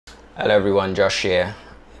Hello everyone, Josh here.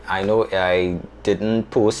 I know I didn't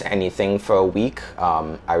post anything for a week.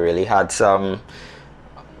 I really had some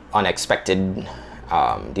unexpected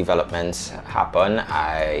developments happen.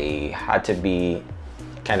 I had to be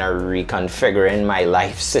kind of reconfiguring my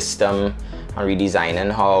life system and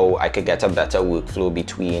redesigning how I could get a better workflow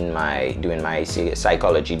between doing my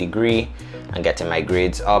psychology degree and getting my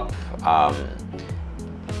grades up,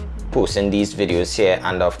 posting these videos here,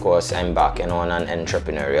 and of course embarking on an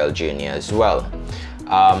entrepreneurial journey as well.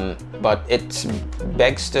 But it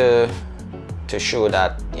begs to show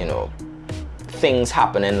that, you know, things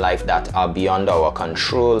happen in life that are beyond our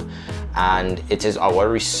control, and it is our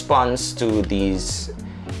response to these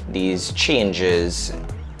changes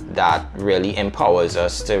that really empowers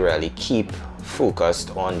us to really keep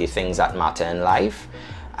focused on the things that matter in life.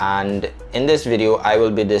 And in this video, I will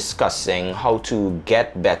be discussing how to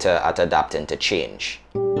get better at adapting to change.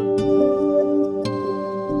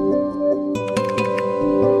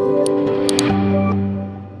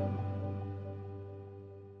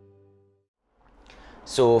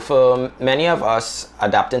 So for many of us,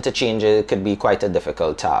 adapting to change could be quite a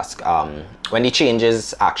difficult task. When the change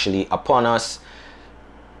is actually upon us,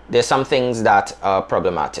 there's some things that are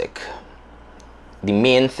problematic. The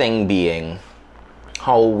main thing being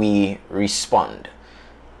how we respond.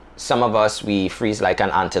 Some of us, we freeze like an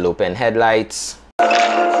antelope in headlights.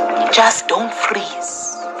 Just don't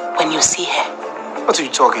freeze when you see her. What are you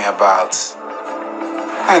talking about?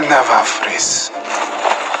 I never freeze.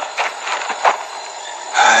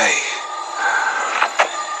 Hey.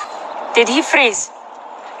 Did he freeze?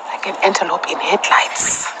 Like an antelope in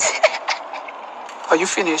headlights. Are you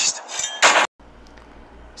finished?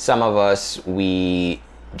 Some of us, we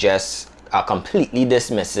just are completely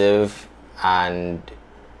dismissive and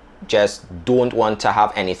just don't want to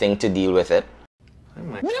have anything to deal with it.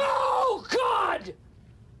 No, God!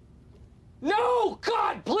 No,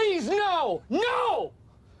 God, please, no! No!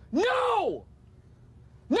 No!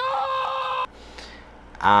 No!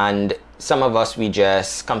 And some of us, we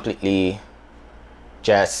just completely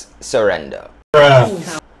just surrender.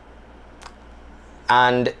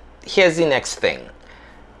 And here's the next thing.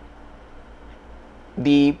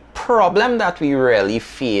 The problem that we really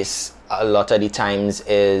face a lot of the times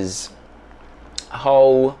is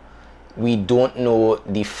how we don't know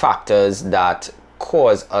the factors that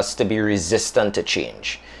cause us to be resistant to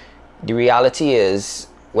change. The reality is,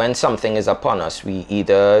 when something is upon us, we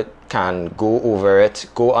either can go over it,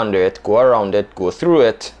 go under it, go around it, go through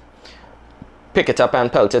it, pick it up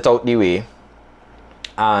and pelt it out the way,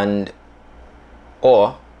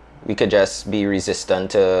 or we could just be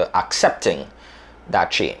resistant to accepting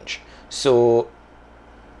that change. So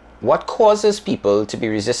what causes people to be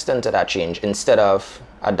resistant to that change instead of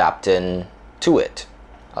adapting to it?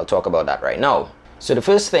 I'll talk about that right now. So the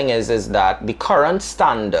first thing is that the current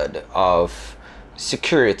standard of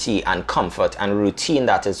security and comfort and routine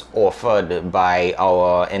that is offered by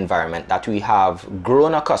our environment that we have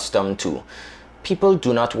grown accustomed to, people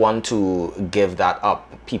do not want to give that up.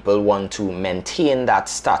 People want to maintain that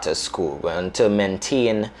status quo, want to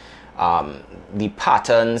maintain the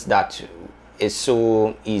patterns that is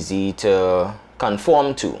so easy to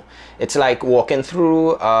conform to. It's like walking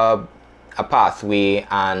through a pathway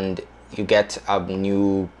and you get a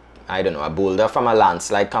new, I don't know, a boulder from a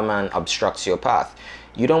landslide come and obstructs your path.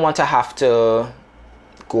 You don't want to have to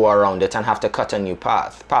go around it and have to cut a new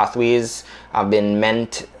path. Pathways have been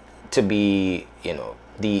meant to be, you know,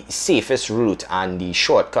 the safest route and the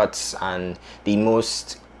shortcuts and the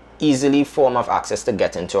most easily form of access to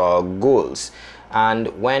get into our goals. And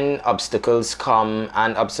when obstacles come,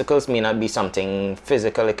 and obstacles may not be something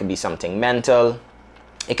physical, it could be something mental,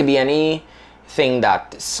 it could be anything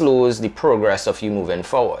that slows the progress of you moving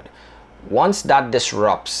forward. Once that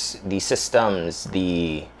disrupts the systems,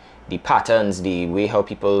 the patterns, the way how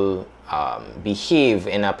people behave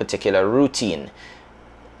in a particular routine,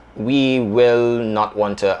 we will not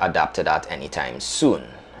want to adapt to that anytime soon.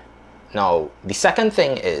 Now, the second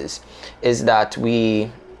thing is that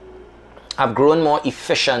we have grown more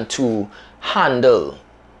efficient to handle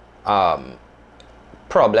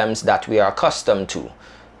problems that we are accustomed to.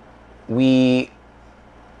 We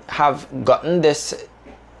have gotten this,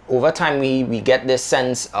 over time we get this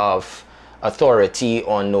sense of authority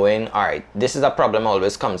on knowing, all right, this is a problem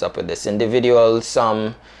always comes up with this individual,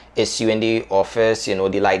 some issue in the office, you know,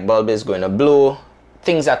 the light bulb is going to blow,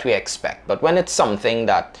 things that we expect. But when it's something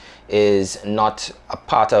that is not a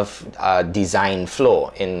part of a design flaw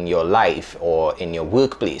in your life or in your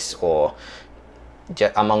workplace or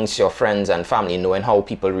amongst your friends and family, knowing how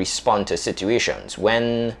people respond to situations,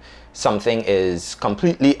 when something is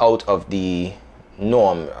completely out of the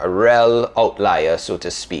norm, a real outlier, so to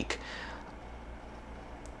speak,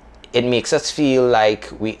 it makes us feel like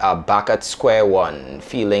we are back at square one,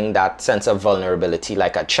 feeling that sense of vulnerability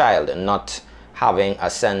like a child and not having a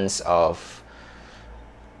sense of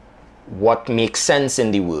what makes sense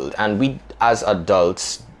in the world. And we as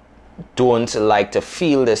adults don't like to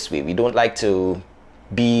feel this way. We don't like to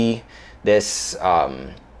be this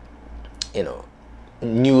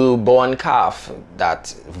newborn calf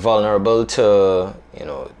that's vulnerable to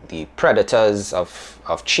the predators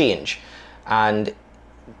of change. And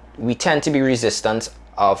we tend to be resistant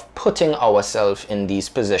of putting ourselves in these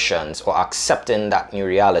positions or accepting that new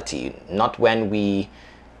reality, not when we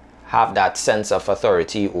have that sense of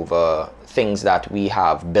authority over things that we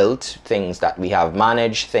have built, things that we have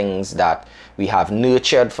managed, things that we have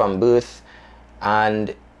nurtured from birth.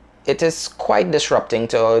 And it is quite disrupting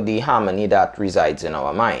to the harmony that resides in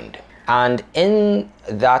our mind. And in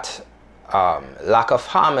that lack of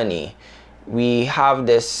harmony, we have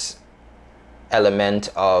this element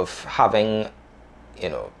of having,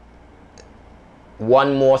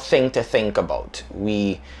 one more thing to think about.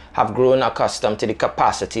 We have grown accustomed to the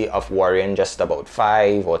capacity of worrying just about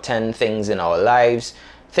 5 or 10 things in our lives,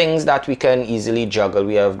 things that we can easily juggle.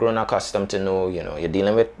 We have grown accustomed to know, you're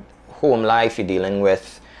dealing with home life, you're dealing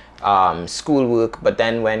with schoolwork, but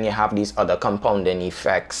then when you have these other compounding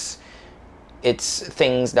effects, it's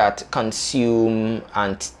things that consume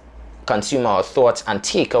our thoughts and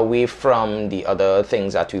take away from the other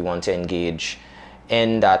things that we want to engage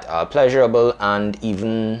in that are pleasurable and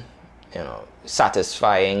even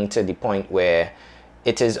satisfying, to the point where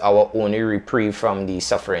it is our only reprieve from the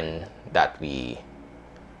suffering that we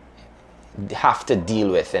have to deal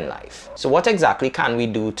with in life. So what exactly can we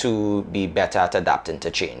do to be better at adapting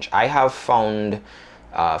to change? I have found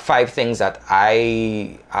 5 things that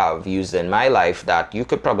I have used in my life that you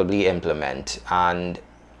could probably implement and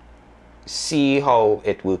see how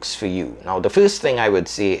it works for you. Now, the first thing I would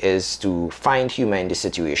say is to find humor in the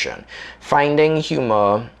situation. Finding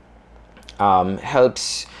humor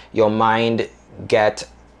helps your mind get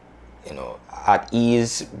at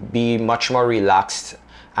ease, be much more relaxed,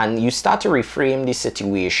 and you start to reframe the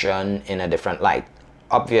situation in a different light.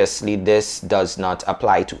 Obviously, this does not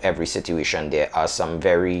apply to every situation. There are some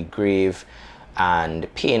very grave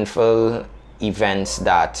and painful events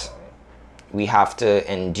that we have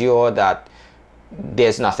to endure, that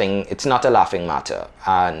there's nothing, it's not a laughing matter.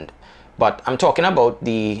 But I'm talking about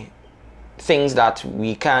the things that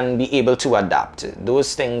we can be able to adapt.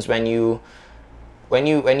 Those things, when you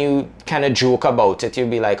kind of joke about it, you'll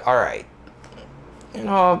be like, all right,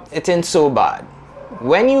 it ain't so bad.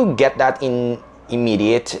 When you get that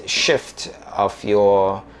immediate shift of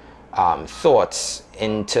your thoughts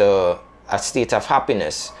into a state of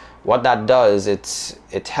happiness, what that does,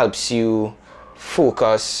 it helps you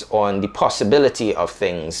focus on the possibility of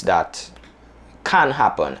things that can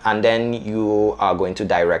happen, and then you are going to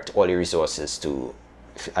direct all your resources to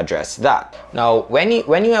address that. Now, when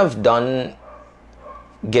you have done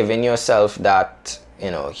giving yourself that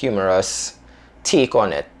humorous take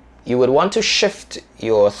on it, you would want to shift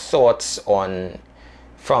your thoughts on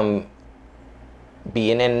from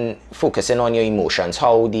focusing on your emotions,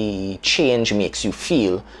 how the change makes you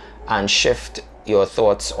feel, and shift your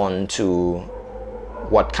thoughts onto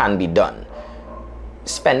what can be done.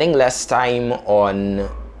 Spending less time on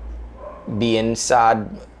being sad,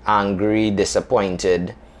 angry,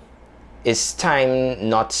 disappointed is time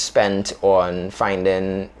not spent on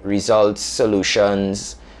finding results,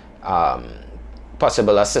 solutions,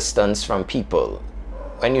 possible assistance from people.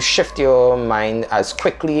 When you shift your mind as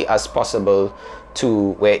quickly as possible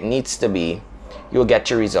to where it needs to be, you'll get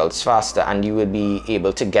your results faster, and you will be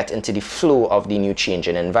able to get into the flow of the new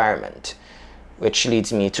changing environment. Which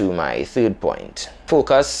leads me to my third point.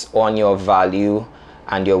 Focus on your value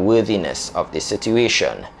and your worthiness of the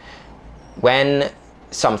situation. When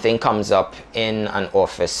something comes up in an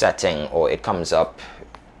office setting, or it comes up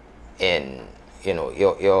in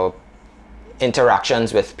your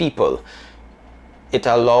interactions with people, it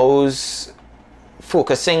allows,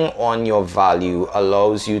 focusing on your value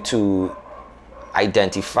allows you to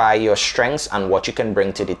identify your strengths and what you can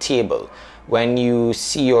bring to the table. When you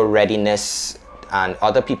see your readiness and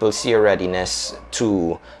other people see your readiness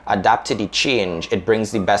to adapt to the change, it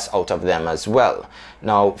brings the best out of them as well.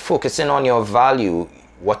 Now, focusing on your value,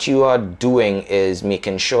 what you are doing is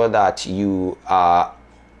making sure that you are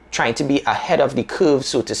trying to be ahead of the curve,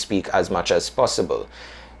 so to speak, as much as possible.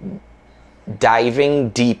 Diving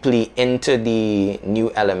deeply into the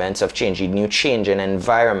new elements of change, the new change in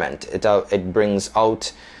environment, it brings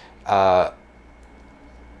out a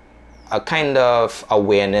kind of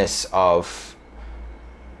awareness of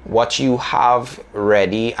what you have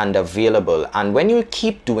ready and available. And when you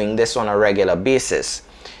keep doing this on a regular basis,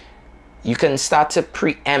 you can start to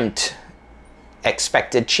preempt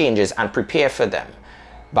expected changes and prepare for them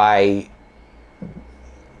by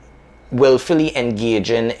willfully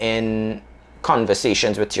engaging in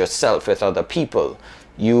conversations with yourself, with other people.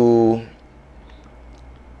 You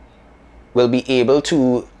will be able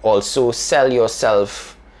to also sell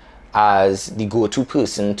yourself as the go-to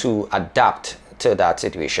person to adapt to that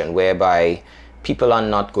situation, whereby people are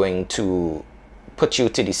not going to put you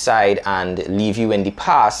to the side and leave you in the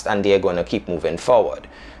past, and they're going to keep moving forward.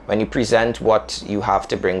 When you present what you have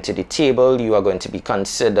to bring to the table, you are going to be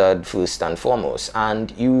considered first and foremost,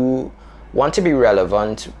 and you want to be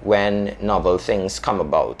relevant when novel things come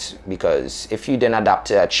about, because if you didn't adapt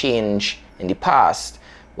to a change in the past,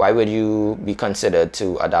 why would you be considered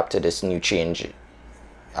to adapt to this new change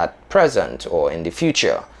at present or in the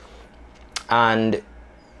future? And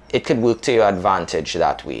it could work to your advantage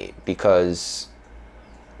that way, because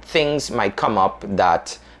things might come up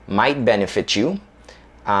that might benefit you,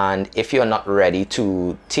 and if you're not ready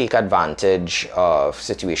to take advantage of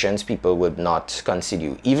situations, people would not consider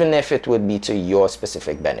you, even if it would be to your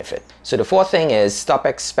specific benefit. So the fourth thing is, stop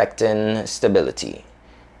expecting stability.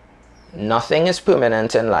 Nothing is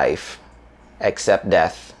permanent in life except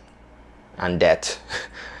death and debt.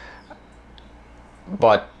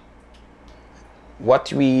 But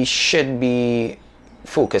what we should be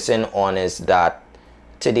focusing on is that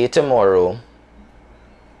today, tomorrow,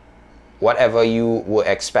 whatever you were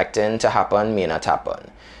expecting to happen may not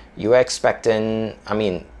happen. You were expecting, I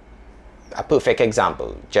mean, a perfect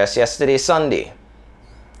example, just yesterday, Sunday,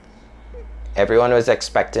 everyone was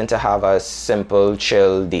expecting to have a simple,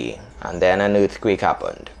 chill day, and then an earthquake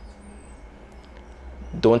happened.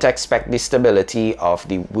 Don't expect the stability of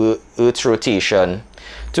the Earth's rotation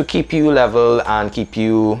to keep you level and keep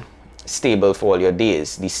you stable for all your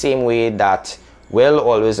days. The same way that will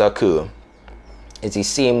always occur, it's the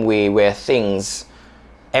same way where things,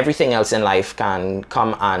 everything else in life can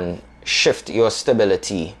come and shift your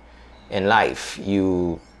stability in life.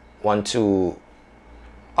 You want to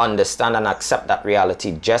understand and accept that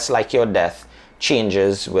reality. Just like your death,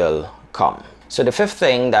 changes will come. So the fifth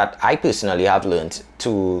thing that I personally have learned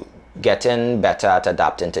to getting better at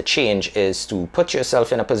adapting to change is to put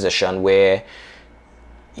yourself in a position where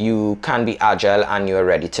you can be agile and you're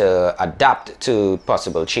ready to adapt to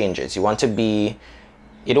possible changes. You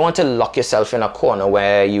don't want to lock yourself in a corner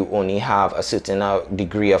where you only have a certain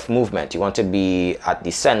degree of movement. You want to be at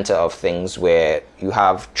the center of things where you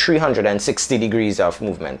have 360 degrees of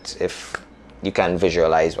movement, if you can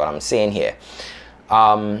visualize what I'm saying here.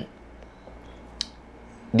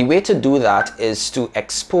 The way to do that is to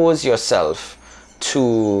expose yourself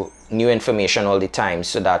to new information all the time,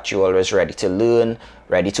 so that you're always ready to learn,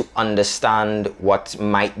 ready to understand what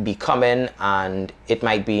might be coming. And it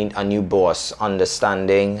might be a new boss,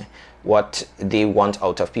 understanding what they want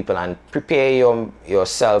out of people, and prepare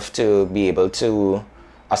yourself to be able to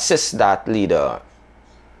assist that leader,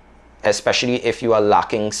 especially if you are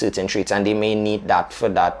lacking certain traits and they may need that for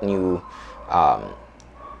that new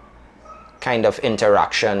kind of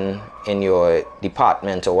interaction in your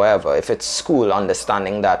department or wherever. If it's school,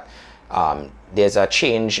 understanding that there's a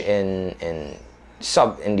change in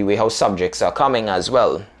the way how subjects are coming as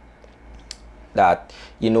well, that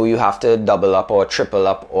you have to double up or triple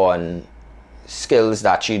up on skills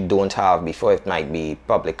that you don't have before. It might be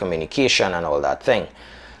public communication and all that thing.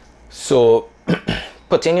 So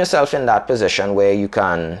putting yourself in that position where you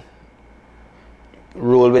can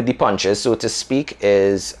roll with the punches, so to speak,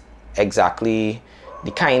 is exactly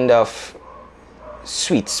the kind of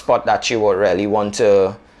sweet spot that you would really want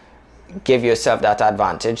to give yourself that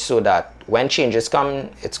advantage, so that when changes come,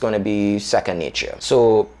 it's going to be second nature.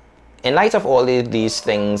 So in light of all these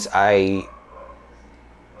things, I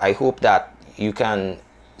hope that you can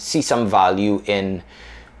see some value in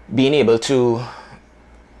being able to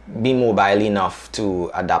be mobile enough to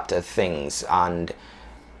adapt to things. And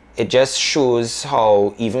it just shows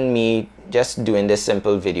how even me just doing this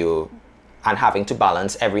simple video and having to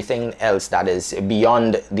balance everything else that is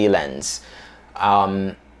beyond the lens,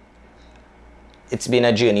 it's been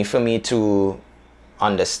a journey for me to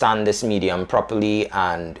understand this medium properly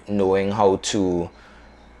and knowing how to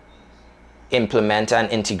implement and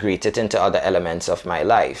integrate it into other elements of my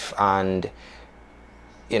life. And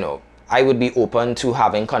I would be open to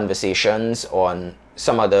having conversations on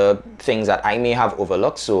some other things that I may have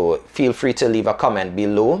overlooked, so feel free to leave a comment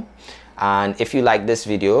below. And if you like this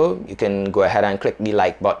video, you can go ahead and click the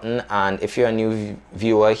like button. And if you're a new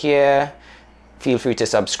viewer here, feel free to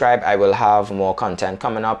subscribe. I will have more content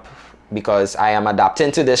coming up because I am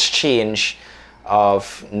adapting to this change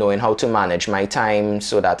of knowing how to manage my time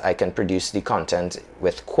so that I can produce the content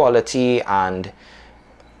with quality and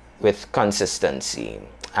with consistency.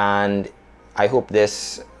 And I hope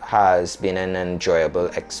this has been an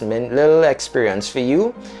enjoyable little experience for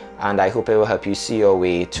you, and I hope it will help you see your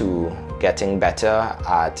way to getting better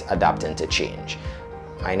at adapting to change.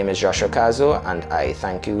 My name is Joshua Kazo, and I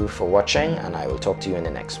thank you for watching, and I will talk to you in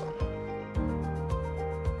the next one.